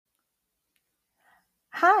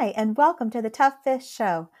Hi, and welcome to the Tough Fish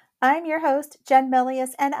Show. I'm your host, Jen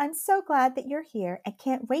Millius, and I'm so glad that you're here and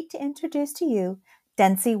can't wait to introduce to you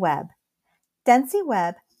Dency Webb. Dency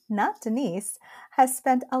Webb, not Denise, has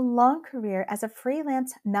spent a long career as a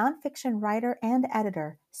freelance nonfiction writer and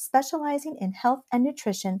editor, specializing in health and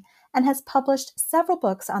nutrition, and has published several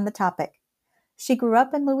books on the topic. She grew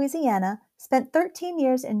up in Louisiana, spent 13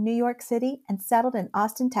 years in New York City, and settled in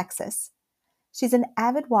Austin, Texas. She's an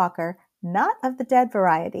avid walker, not of the dead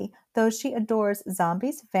variety, though she adores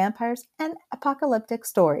zombies, vampires, and apocalyptic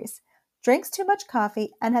stories, drinks too much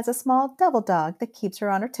coffee, and has a small devil dog that keeps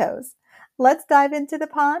her on her toes. Let's dive into the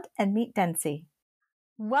pond and meet Dency.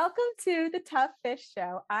 Welcome to the Tough Fish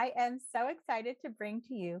Show. I am so excited to bring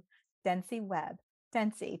to you Dency Webb.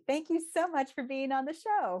 Dency, thank you so much for being on the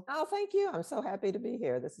show. Oh, thank you. I'm so happy to be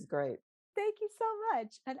here. This is great. Thank you so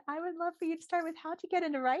much. And I would love for you to start with how'd you get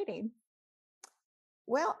into writing?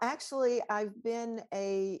 Well, actually, I've been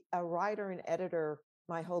a writer and editor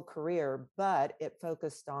my whole career, but it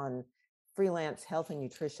focused on freelance health and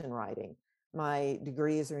nutrition writing. My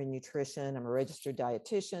degrees are in nutrition. I'm a registered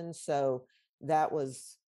dietitian. So that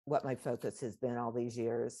was what my focus has been all these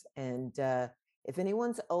years. And if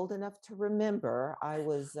anyone's old enough to remember, I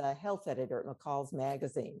was a health editor at McCall's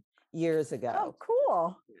Magazine years Oh, ago.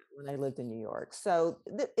 cool. When I lived in New York. So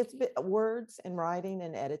it's been words and writing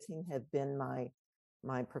and editing have been my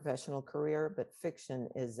professional career, but fiction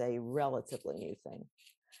is a relatively new thing.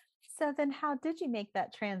 So then how did you make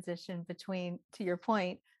that transition between, to your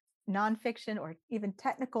point, nonfiction or even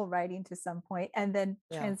technical writing to some point, and then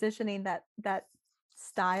Yeah. transitioning that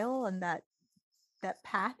style and that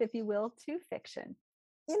path, if you will, to fiction?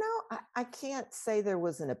 I can't say there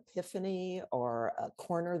was an epiphany or a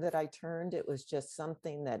corner that I turned. It was just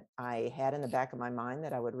something that I had in the back of my mind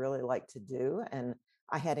that I would really like to do. And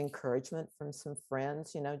I had encouragement from some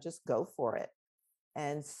friends, just go for it.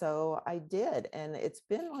 And so I did. And it's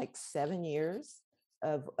been like 7 years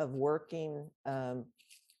of working,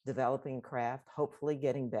 developing craft, hopefully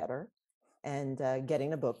getting better and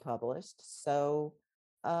getting a book published. So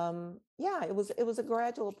yeah, it was a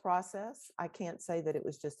gradual process. I can't say that it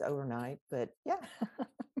was just overnight, but yeah,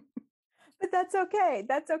 But that's okay.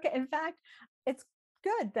 That's okay. In fact, it's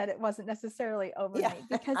good that it wasn't necessarily yeah, overnight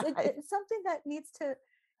because it's something that needs to,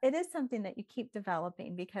 it is something that you keep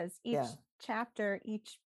developing because each yeah, chapter,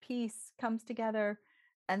 each piece comes together,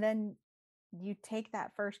 and then you take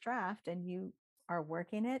that first draft and you are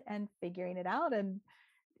working it and figuring it out. And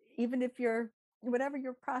even if you're, whatever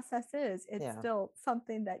your process is, it's yeah, still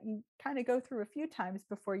something that you kind of go through a few times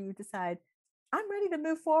before you decide, I'm ready to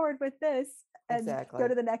move forward with this and go exactly,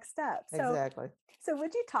 to the next step. exactly. So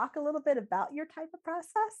would you talk a little bit about your type of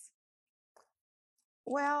process?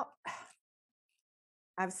 Well,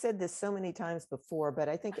 I've said this so many times before, but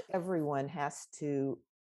I think everyone has to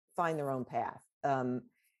find their own path.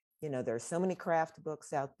 There's so many craft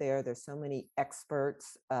books out there. There's so many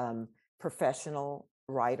experts, professional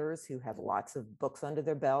writers who have lots of books under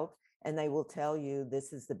their belt, and they will tell you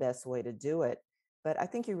this is the best way to do it. But I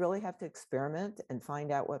think you really have to experiment and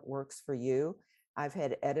find out what works for you. I've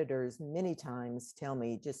had editors many times tell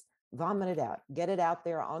me just vomit it out, get it out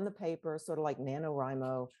there on the paper, sort of like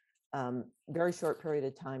NaNoWriMo, very short period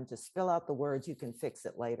of time, just spill out the words, you can fix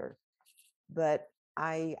it later. But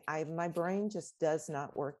my brain just does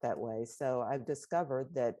not work that way. So I've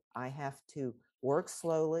discovered that I have to work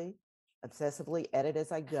slowly, obsessively edit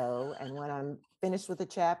as I go. And when I'm finished with a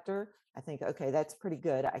chapter, I think, okay, that's pretty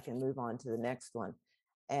good. I can move on to the next one.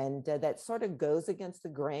 And that sort of goes against the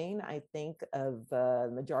grain, I think, of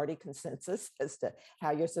majority consensus as to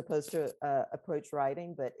how you're supposed to approach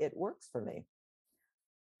writing, but it works for me.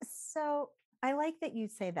 So I like that you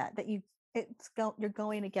say that you, you're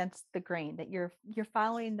going against the grain, that you're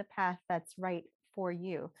following the path that's right for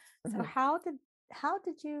you. So Mhm. how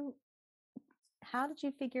did you how did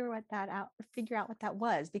you figure out what that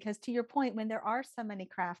was? Because to your point, when there are so many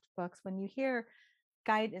craft books, when you hear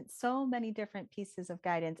guidance, so many different pieces of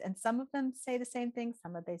guidance, and some of them say the same thing,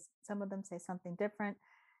 some of them say something different.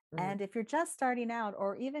 Mhm. And if you're just starting out,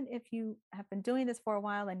 or even if you have been doing this for a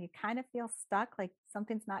while and you kind of feel stuck, like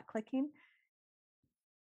something's not clicking,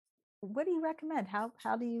 what do you recommend? How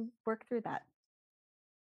do you work through that?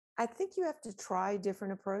 I think you have to try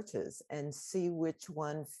different approaches and see which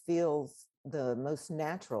one feels the most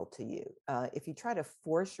natural to you. If you try to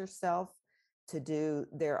force yourself to do,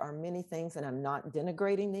 there are many things, and I'm not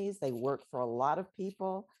denigrating these, they work for a lot of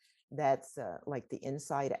people. That's like the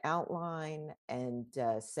inside outline and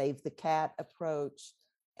save the cat approach.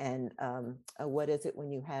 And what is it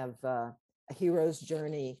when you have a hero's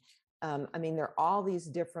journey? I mean, there are all these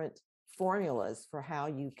different formulas for how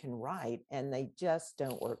you can write, and they just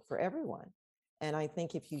don't work for everyone. And I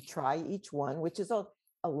think if you try each one, which is a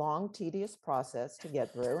long, tedious process to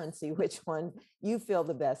get through and see which one you feel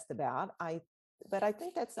the best about, but I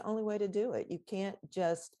think that's the only way to do it. You can't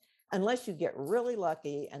just, unless you get really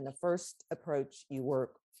lucky and the first approach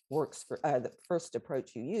works for the first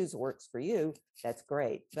approach you use works for you, that's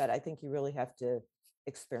great. But I think you really have to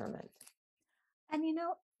experiment. And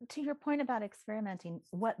to your point about experimenting,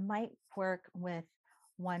 what might work with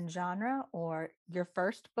one genre or your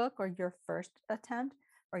first book or your first attempt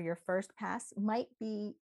or your first pass might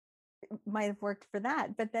have worked for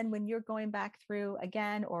that. But then when you're going back through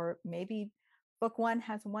again, or maybe book one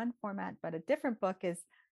has one format, but a different book is,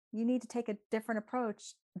 you need to take a different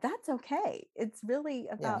approach. That's okay. It's really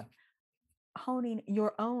about honing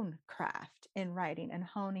your own craft in writing and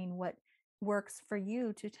honing what works for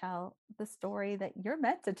you to tell the story that you're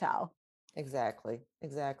meant to tell. Exactly.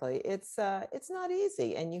 It's not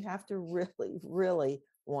easy, and you have to really, really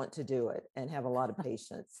want to do it and have a lot of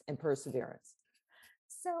patience and perseverance.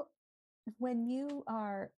 So when you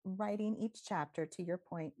are writing each chapter, to your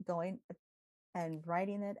point, going and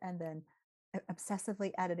writing it and then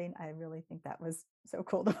obsessively editing, I really think that was so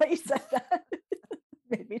cool the way you said that.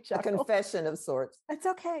 Made me A chuckle. confession of sorts. It's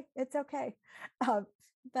okay. It's okay.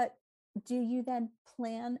 But do you then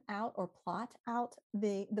plan out or plot out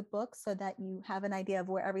the book so that you have an idea of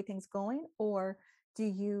where everything's going, or do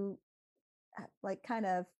you like kind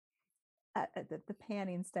of the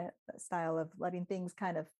panning style of letting things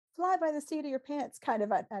kind of fly by the seat of your pants, kind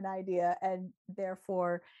of an idea, and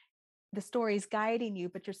therefore the story's guiding you,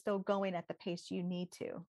 but you're still going at the pace you need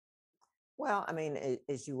to? Well, I mean,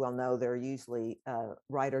 as you well know, there are usually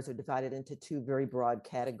writers are divided into two very broad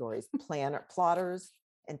categories: plotters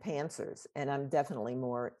and pantsers. And I'm definitely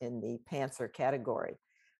more in the pantser category.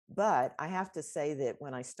 But I have to say that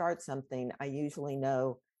when I start something, I usually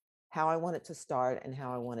know how I want it to start and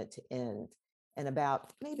how I want it to end. And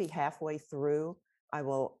about maybe halfway through, I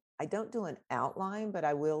don't do an outline, but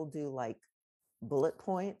I will do like bullet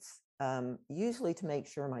points, usually to make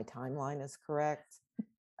sure my timeline is correct.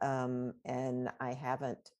 And I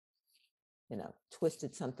haven't,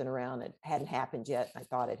 twisted something around. It hadn't happened yet. I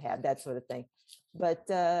thought it had, that sort of thing. But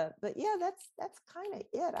yeah, that's kind of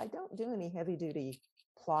it. I don't do any heavy duty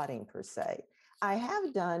plotting per se. I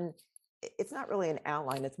have done. It's not really an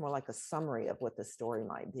outline. It's more like a summary of what the story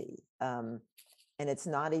might be. And it's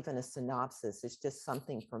not even a synopsis. It's just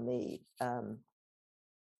something for me,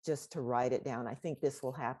 just to write it down. I think this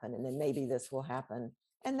will happen, and then maybe this will happen,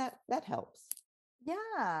 and that helps.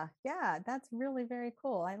 Yeah, that's really very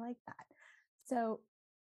cool. I like that. So,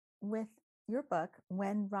 with your book,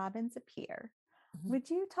 When Robins Appear, Mhm. would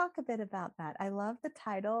you talk a bit about that? I love the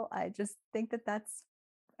title. I just think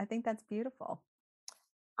I think that's beautiful.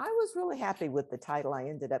 I was really happy with the title I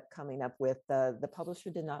ended up coming up with. The publisher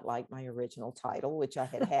did not like my original title, which I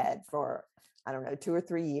had had for, I don't know, 2 or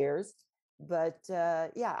 3 years. But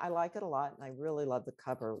yeah, I like it a lot. And I really love the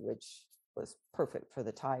cover, which was perfect for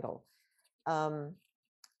the title. Um,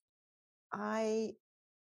 I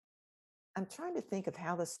I'm trying to think of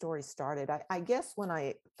how the story started. I guess when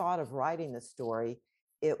I thought of writing the story,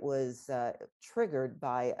 it was triggered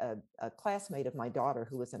by a classmate of my daughter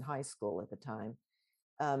who was in high school at the time,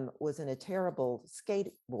 was in a terrible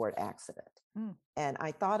skateboard accident. Mm. And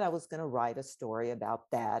I thought I was going to write a story about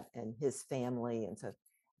that and his family. And so,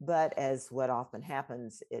 but as what often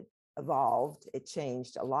happens, it evolved, it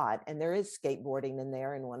changed a lot. And there is skateboarding in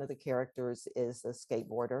there. And one of the characters is a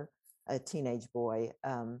skateboarder, a teenage boy.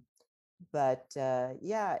 But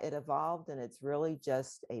yeah, it evolved, and it's really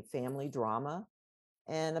just a family drama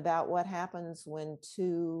and about what happens when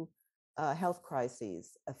two health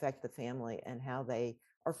crises affect the family and how they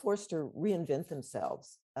are forced to reinvent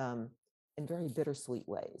themselves in very bittersweet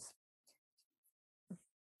ways.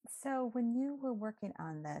 So, when you were working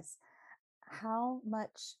on this, how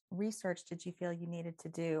much research did you feel you needed to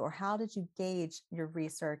do, or how did you gauge your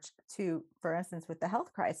research to, for instance, with the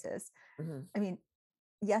health crisis? Mhm. I mean,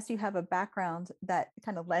 yes, you have a background that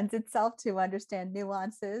kind of lends itself to understand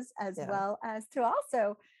nuances as Yeah. well as to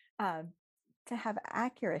also um, to have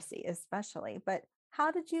accuracy, especially. But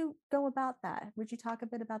how did you go about that? Would you talk a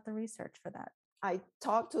bit about the research for that? I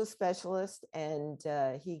talked to a specialist, and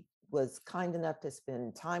he was kind enough to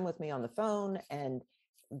spend time with me on the phone and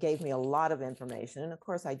gave me a lot of information. And of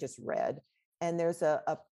course, I just read. And there's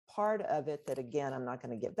a part of it that, again, I'm not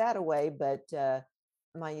going to give that away, but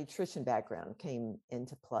my nutrition background came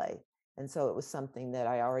into play. And so it was something that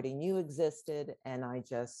I already knew existed. And I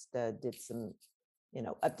just did some,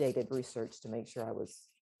 updated research to make sure I was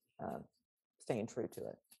uh, staying true to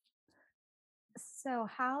it. So,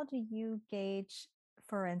 how do you gauge,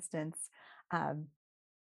 for instance, um,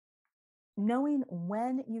 knowing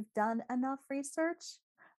when you've done enough research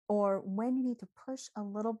or when you need to push a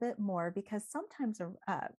little bit more? Because sometimes,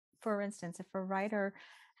 for instance, if a writer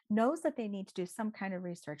knows that they need to do some kind of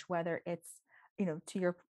research, whether it's, to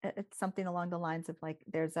your, it's something along the lines of like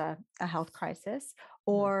there's a health crisis,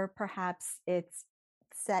 Mhm. or perhaps it's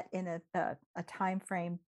set in a time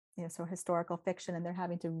frame, so historical fiction, and they're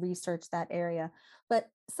having to research that area. But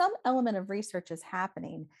some element of research is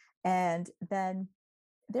happening. And then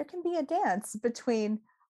there can be a dance between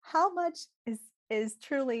how much is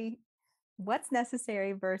truly what's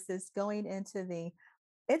necessary versus going into the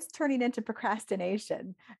it's turning into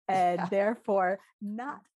procrastination and Yeah. therefore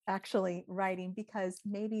not actually writing because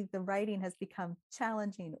maybe the writing has become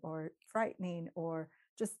challenging or frightening or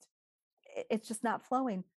just it's just not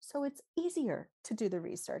flowing. So it's easier to do the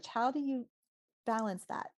research. How do you balance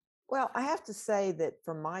that? Well, I have to say that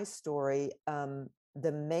for my story,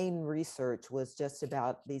 the main research was just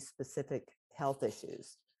about these specific health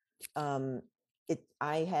issues. Um,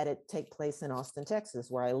 I had it take place in Austin, Texas,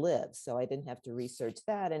 where I live, so I didn't have to research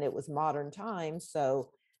that, and it was modern times.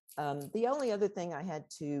 So the only other thing I had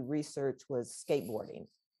to research was skateboarding.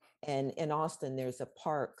 And in Austin, there's a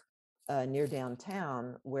park near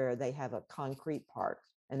downtown where they have a concrete park,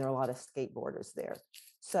 and there are a lot of skateboarders there.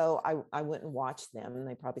 So I went and watched them, and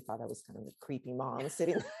they probably thought I was kind of a creepy mom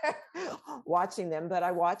sitting there watching them, but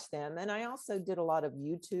I watched them. And I also did a lot of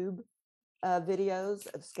YouTube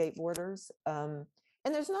videos of skateboarders. And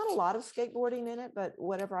there's not a lot of skateboarding in it, but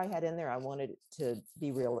whatever I had in there, I wanted it to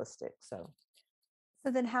be realistic. So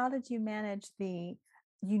So then how did you manage you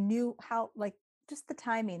knew how, like, just the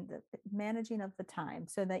timing, the managing of the time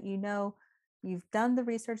so that you've done the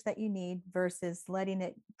research that you need versus letting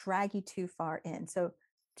it drag you too far in. So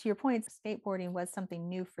to your point, skateboarding was something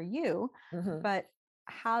new for you, mhm. but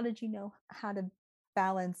how did you know how to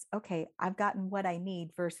balance, okay, I've gotten what I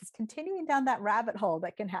need versus continuing down that rabbit hole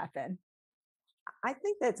that can happen? I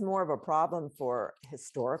think that's more of a problem for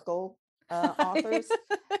historical authors.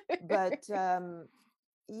 But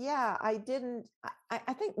yeah, I didn't.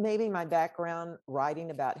 I think maybe my background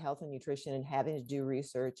writing about health and nutrition and having to do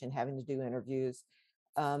research and having to do interviews,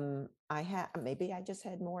 I had maybe I just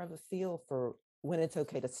had more of a feel for when it's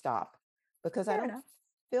okay to stop because I Fair don't enough.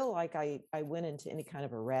 feel like I went into any kind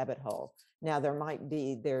of a rabbit hole. Now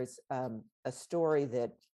there's a story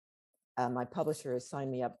that my publisher has signed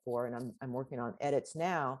me up for, and I'm working on edits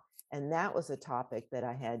now. And that was a topic that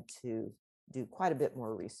I had to do quite a bit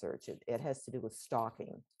more research. It has to do with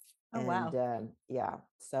stalking, Oh, and wow. yeah,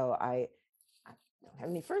 so I don't have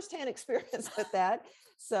any firsthand experience with that.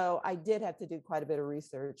 So I did have to do quite a bit of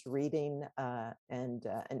research, reading, and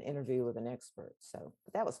an interview with an expert. So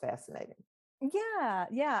but that was fascinating. Yeah,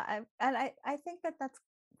 yeah. I think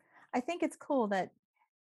I think it's cool that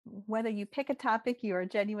whether you pick a topic you are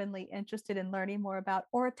genuinely interested in learning more about,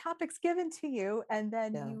 or a topic's given to you and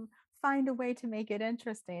then Yeah, you find a way to make it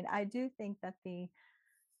interesting. I do think that the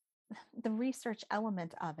research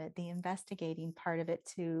element of it, the investigating part of it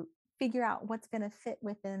to figure out what's going to fit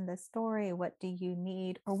within the story, what do you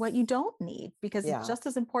need or what you don't need, because it's yeah, just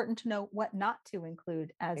as important to know what not to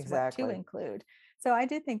include as what to exactly. include. So I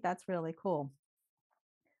do think that's really cool.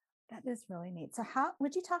 That is really neat. So how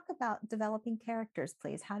would you talk about developing characters,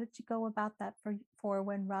 please? How did you go about that for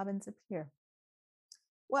when Robins appear?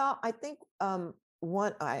 Well, I think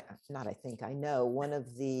one I not I think I know one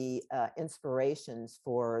of the inspirations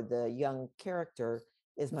for the young character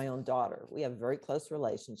is my own daughter. We have a very close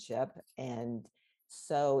relationship, and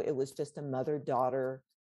so it was just a mother-daughter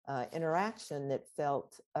interaction that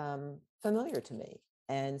felt familiar to me,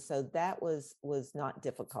 and so that was not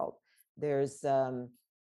difficult. There's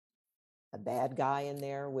a bad guy in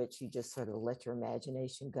there, which you just sort of let your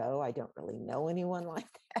imagination go. I don't really know anyone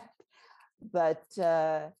like that, but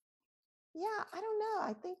yeah, I don't know.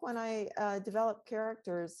 I think when I develop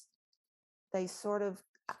characters, they sort of,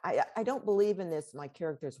 I don't believe in this, my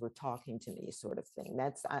characters were talking to me sort of thing.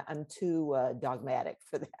 I'm too dogmatic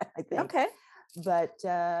for that, I think. Okay. But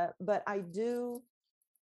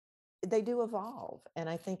they do evolve. And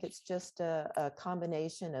I think it's just a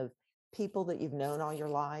combination of people that you've known all your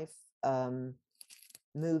life,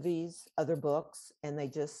 movies, other books, and they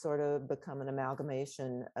just sort of become an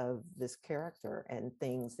amalgamation of this character, and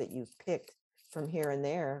things that you've picked from here and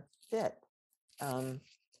there fit. Um,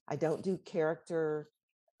 I don't do character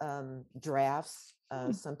drafts.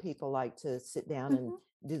 Hmm. Some people like to sit down and Mhm.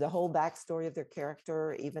 do the whole backstory of their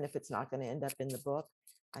character, even if it's not going to end up in the book.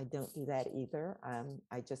 I don't do that either.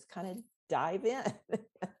 I just kind of dive in.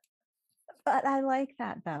 But I like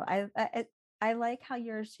that though. I like how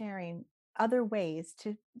you're sharing. other ways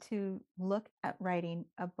to look at writing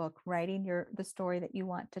a book, writing the story that you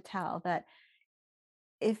want to tell, that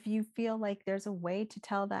if you feel like there's a way to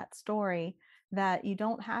tell that story, that you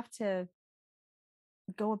don't have to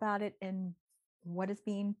go about it in what is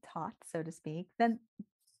being taught, so to speak, then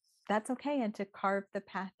that's okay. And to carve the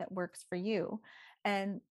path that works for you,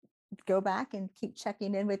 and go back and keep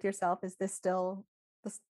checking in with yourself. Is this still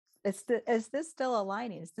this? Is this still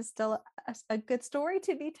aligning? Is this still a good story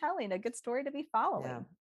to be telling? A good story to be Yeah. following?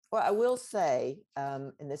 Well, I will say,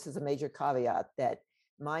 and this is a major caveat, that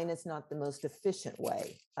mine is not the most efficient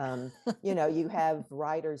way. You have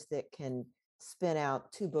writers that can spin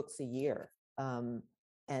out 2 books a year,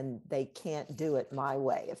 and they can't do it my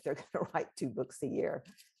way if they're going to write 2 books a year.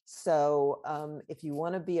 So if you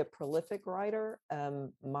want to be a prolific writer,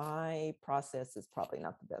 my process is probably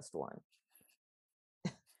not the best one.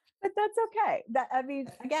 But that's okay. That, I mean,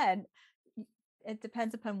 again, it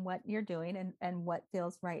depends upon what you're doing and what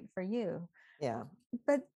feels right for you. Yeah.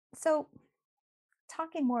 But so,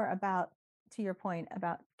 talking more about, to your point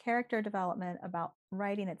about character development, about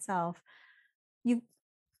writing itself, you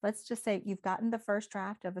let's just say you've gotten the first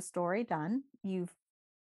draft of a story done. You've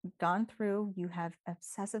gone through, you have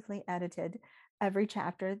obsessively edited every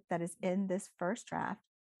chapter that is in this first draft.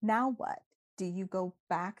 Now what? Do you go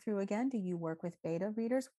back through again? Do you work with beta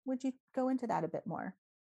readers? Would you go into that a bit more?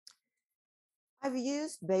 I've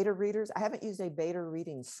used beta readers. I haven't used a beta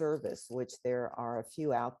reading service, which there are a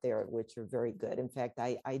few out there which are very good. In fact,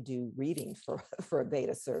 I do reading for, for a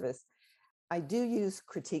beta service. I do use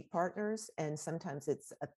critique partners, and sometimes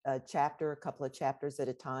it's a chapter, a couple of chapters at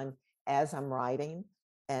a time as I'm writing,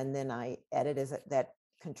 and then I edit that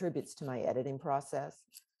contributes to my editing process.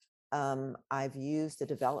 I've used a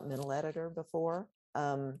developmental editor before.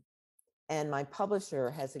 And my publisher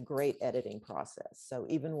has a great editing process. So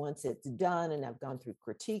even once it's done and I've gone through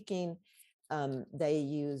critiquing, they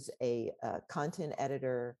use a content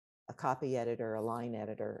editor, a copy editor, a line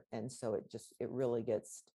editor, and so it really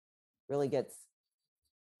gets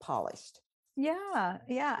polished. Yeah,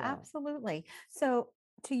 Yeah. absolutely. So,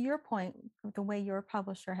 to your point, the way your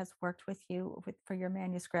publisher has worked with you for your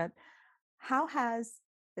manuscript, how has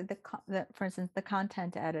for instance, the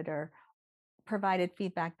content editor provided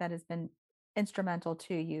feedback that has been instrumental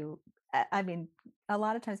to you? I mean, a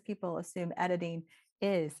lot of times people assume editing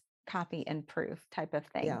is copy and proof type of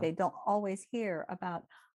thing. Yeah. They don't always hear about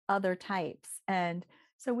other types. And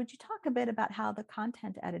so, would you talk a bit about how the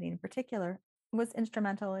content editing in particular was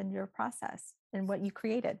instrumental in your process and what you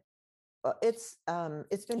created? Well, it's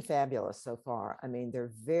been fabulous so far. I mean,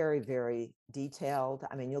 they're very, very detailed.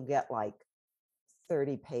 I mean, you'll get like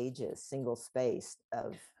 30 pages single spaced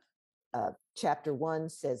of chapter 1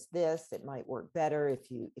 says this, it might work better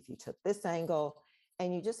if you took this angle,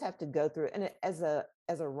 and you just have to go through. And as a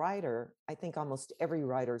writer, I think almost every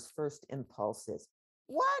writer's first impulse is,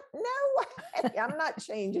 what? No way, I'm not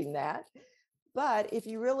changing that. But if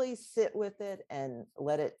you really sit with it and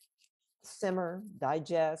let it simmer,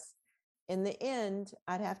 digest, in the end,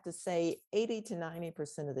 I'd have to say 80 to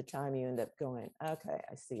 90% of the time you end up going, okay,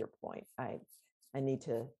 I see your point. I need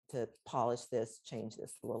to polish this, change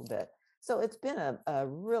this a little bit. So it's been a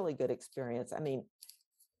really good experience. I mean,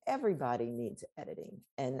 everybody needs editing.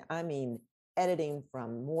 And I mean editing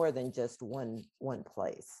from more than just one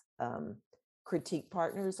place. Critique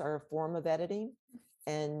partners are a form of editing.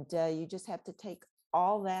 And you just have to take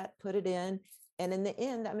all that, put it in. And in the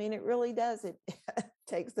end, I mean, it really does. It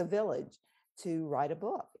takes a village to write a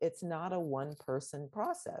book. It's not a one person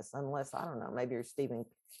process, unless, I don't know, maybe you're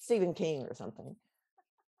Stephen King or something.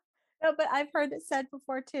 No, but I've heard it said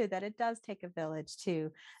before too that it does take a village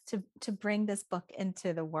to bring this book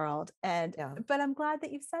into the world. And Yeah. but I'm glad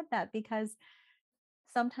that you've said that, because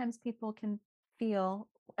sometimes people can feel,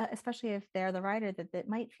 especially if they're the writer, that it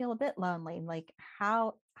might feel a bit lonely, like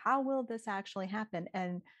how will this actually happen?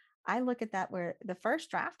 And I look at that where the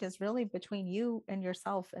first draft is really between you and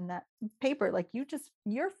yourself and that paper. Like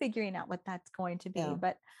you're figuring out what that's going to be. Yeah.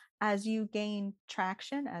 But as you gain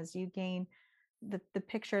traction, as you gain the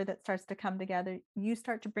picture that starts to come together, you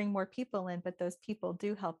start to bring more people in, but those people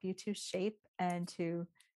do help you to shape and to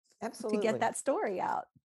get Absolutely. that story out.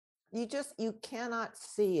 You cannot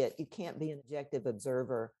see it. You can't be an objective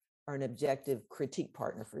observer or an objective critique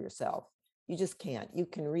partner for yourself. You just can't. You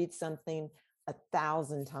can read something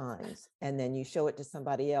 1,000 times and then you show it to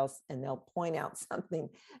somebody else and they'll point out something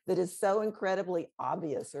that is so incredibly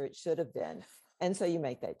obvious, or it should have been, and so you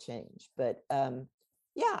make that change. But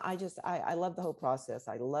yeah, I love the whole process.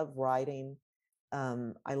 I love writing.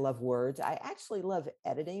 I love words. I actually love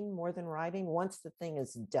editing more than writing. Once the thing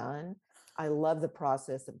is done, I love the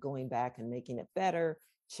process of going back and making it better,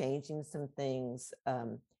 changing some things,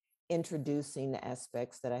 introducing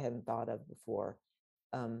aspects that I hadn't thought of before.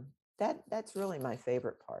 That's really my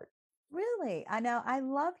favorite part. Really? I know I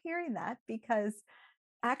love hearing that because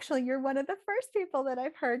actually you're one of the first people that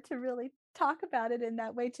I've heard to really talk about it in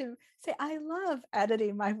that way, to say, I love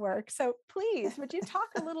editing my work. So please, would you talk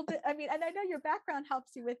a little bit? I mean, and I know your background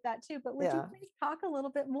helps you with that too, but would you Yeah. please talk a little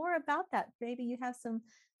bit more about that? Maybe you have some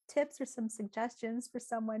tips or some suggestions for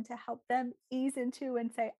someone to help them ease into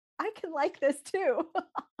and say, I can like this too.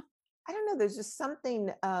 I don't know. There's just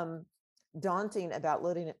something daunting about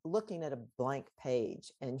looking at a blank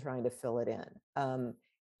page and trying to fill it in.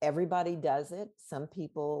 Everybody does it. Some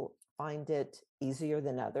people find it easier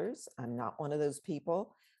than others. I'm not one of those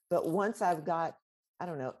people. But once I've got, I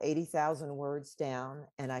don't know, 80,000 words down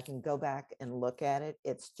and I can go back and look at it,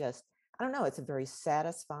 it's just, I don't know, it's a very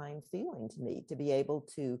satisfying feeling to me to be able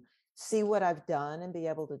to see what I've done and be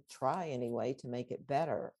able to try anyway to make it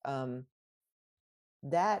better.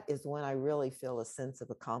 That is when I really feel a sense of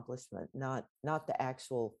accomplishment, not the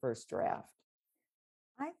actual first draft.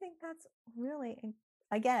 I think that's really,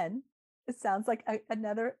 again, it sounds like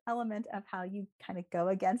another element of how you kind of go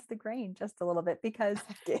against the grain just a little bit because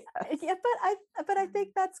Yes. yeah, but I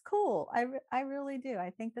think that's cool. I really do. I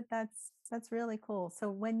think that that's really cool. So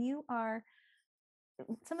when you are,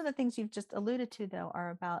 some of the things you've just alluded to though are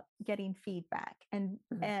about getting feedback Mhm.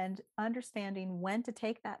 and understanding when to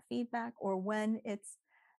take that feedback or when it's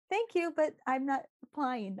thank you, but I'm not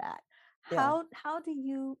applying that. Yeah. How do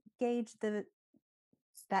you gauge the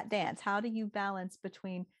that dance? How do you balance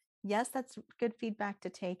between, yes, that's good feedback to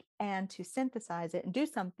take and to synthesize it and do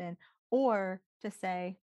something, or to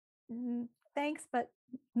say, "Mm, thanks, but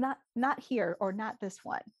not here or not this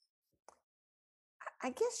one." I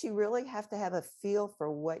guess you really have to have a feel for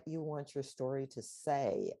what you want your story to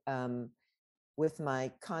say. With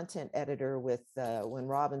my content editor, with When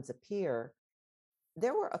Robins Appear,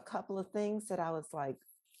 there were a couple of things that I was like,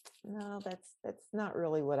 no, that's not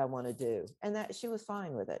really what I want to do. And that she was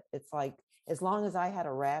fine with it. It's like, as long as I had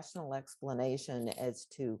a rational explanation as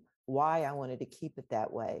to why I wanted to keep it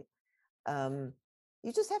that way. Um,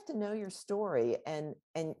 you just have to know your story. And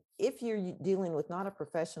if you're dealing with not a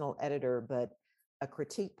professional editor, but a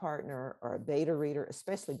critique partner or a beta reader,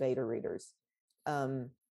 especially beta readers, um,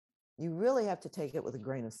 you really have to take it with a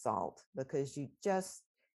grain of salt because you just,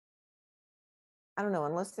 I don't know,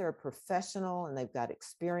 unless they're a professional and they've got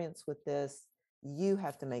experience with this, you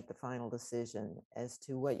have to make the final decision as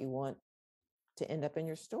to what you want to end up in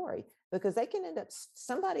your story because they can end up,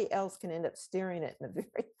 somebody else can end up steering it in a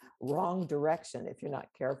very wrong direction if you're not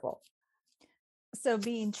careful. So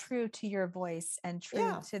being true to your voice and true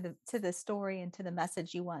Yeah, to the story and to the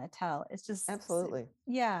message you want to tell, it's just absolutely.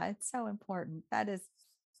 yeah, it's so important. That is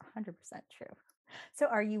 100% true. So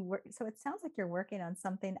are you so it sounds like you're working on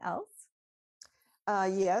something else?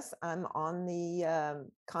 Yes, I'm on the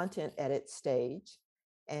content edit stage,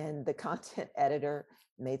 and the content editor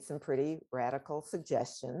made some pretty radical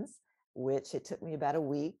suggestions, which it took me about a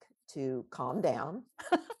week to calm down.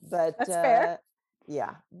 But That's fair.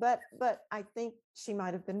 yeah, but I think she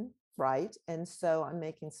might have been right, and so I'm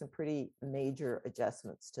making some pretty major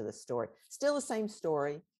adjustments to the story. Still the same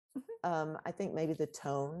story. Mhm. I think maybe the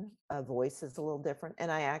tone of voice is a little different,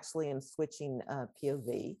 and I actually am switching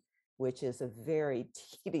POV, which is a very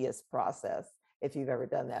tedious process if you've ever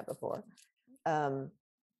done that before. Um,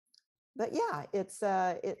 but yeah,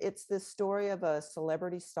 it's this story of a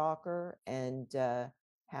celebrity stalker and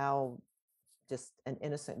how just an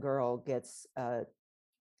innocent girl gets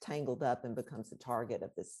tangled up and becomes the target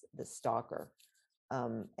of this stalker.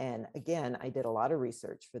 And again, I did a lot of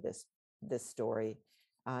research for this story.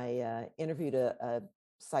 I interviewed a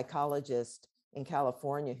psychologist in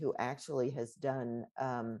California who actually has done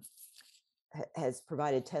has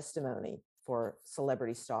provided testimony for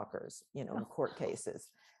celebrity stalkers, in Oh, court cases.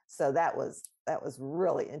 So that was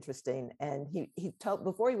really interesting. And he told,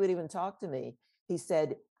 before he would even talk to me, he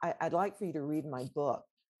said, I'd like for you to read my book.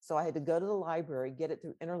 So I had to go to the library, get it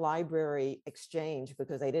through interlibrary exchange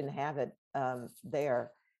because they didn't have it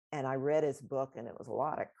there. And I read his book, and it was a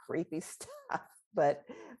lot of creepy stuff, but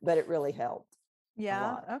it really helped a yeah.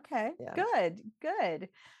 lot. Okay. Yeah. Good. Good.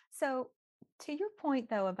 So, to your point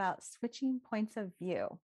though about switching points of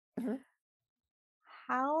view, Mhm.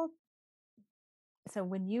 how so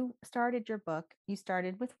when you started your book, you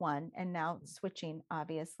started with one and now switching,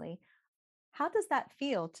 obviously. How does that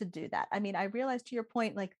feel to do that? I mean, I realize to your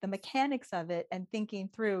point, like the mechanics of it and thinking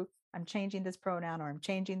through, I'm changing this pronoun or I'm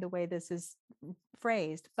changing the way this is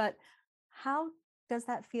phrased, but how does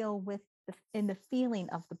that feel with in the feeling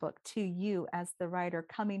of the book to you as the writer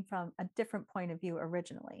coming from a different point of view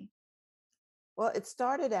originally? Well, it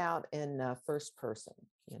started out in first person,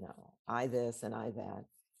 I this and I that.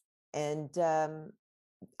 And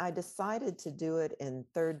I decided to do it in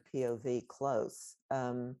third POV close.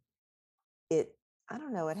 It, I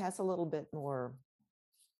don't know, it has a little bit more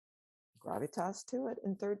gravitas to it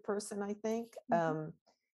in third person, I think.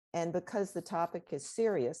 And because the topic is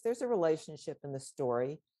serious, there's a relationship in the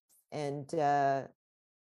story, and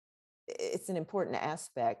it's an important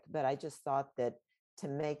aspect. But I just thought that to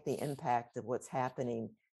make the impact of what's happening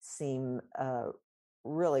seem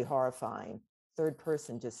really horrifying, third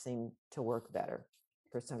person just seemed to work better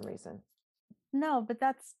for some reason. No, but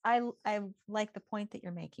I like the point that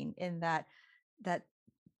you're making in that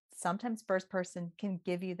sometimes first person can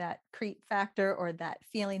give you that creep factor or that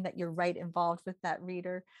feeling that you're right involved with that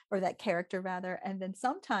reader or that character rather. And then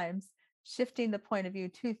sometimes shifting the point of view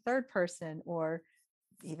to third person or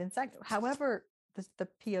even second, however the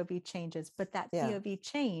POV changes, but that Yeah, POV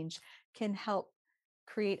change can help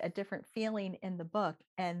create a different feeling in the book.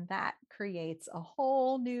 And that creates a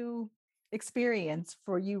whole new experience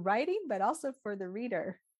for you writing, but also for the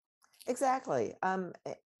reader. exactly.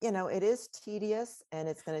 It is tedious and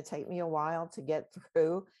it's going to take me a while to get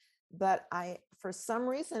through, but for some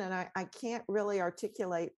reason, and I can't really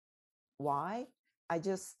articulate why, I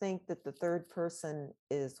just think that the third person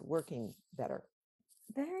is working better.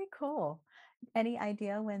 Very cool. Any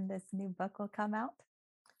idea when this new book will come out?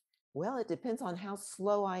 Well, it depends on how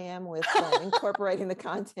slow I am with incorporating the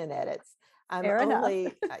content edits. Fair enough.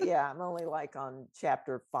 I'm only like on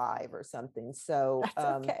chapter 5 or something. So That's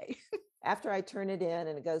okay. after I turn it in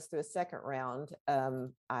and it goes through a second round,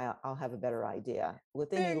 I'll have a better idea.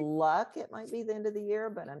 With any Very, luck, it might be the end of the year,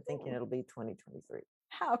 but I'm thinking it'll be 2023.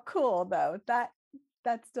 how cool though.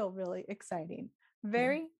 That's still really exciting. Yeah.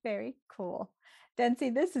 Very, very cool.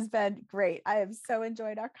 Dency, this has been great. I have so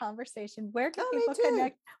enjoyed our conversation. Where can Oh, me people too.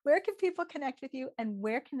 connect? Where can people connect with you and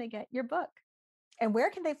where can they get your book? And where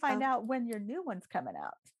can they find Um, out when your new one's coming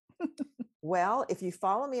out? Well, if you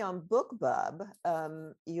follow me on BookBub,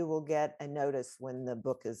 you will get a notice when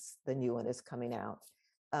the new one is coming out.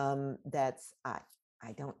 That's I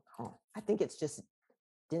don't know. I think it's just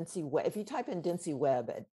Dency Webb. If you type in Dency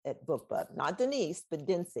Webb at BookBub, not Denise, but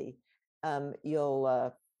Dency,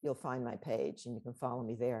 you'll find my page and you can follow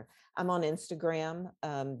me there. I'm on Instagram,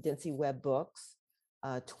 Dency Webb Books.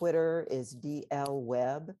 Twitter is DL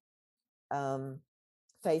Webb. Um,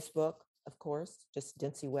 Facebook, of course, just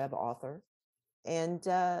Dency Webb author. And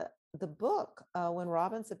the book, When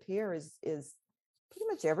Robins Appear, is pretty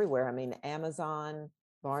much everywhere. I mean, Amazon,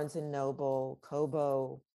 Barnes and Noble,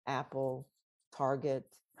 Kobo, Apple, Target.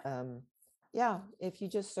 Yeah, if you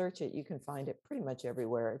just search it, you can find it pretty much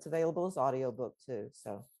everywhere. It's available as audiobook too.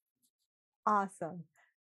 So Awesome.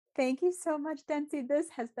 Thank you so much, Dency. This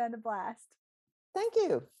has been a blast. thank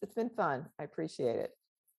you. It's been fun. I appreciate it.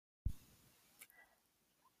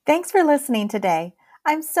 Thanks for listening today.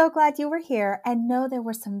 I'm so glad you were here and know there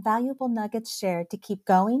were some valuable nuggets shared to keep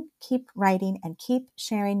going, keep writing, and keep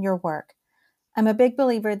sharing your work. I'm a big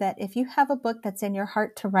believer that if you have a book that's in your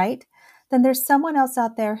heart to write, then there's someone else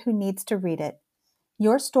out there who needs to read it.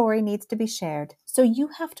 Your story needs to be shared, so you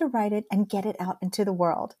have to write it and get it out into the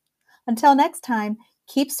world. Until next time,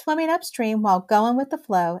 keep swimming upstream while going with the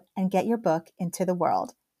flow and get your book into the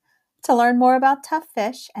world. To learn more about Tough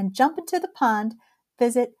Fish and jump into the pond,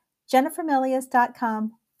 visit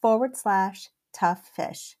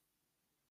jennifermilius.com/toughfish.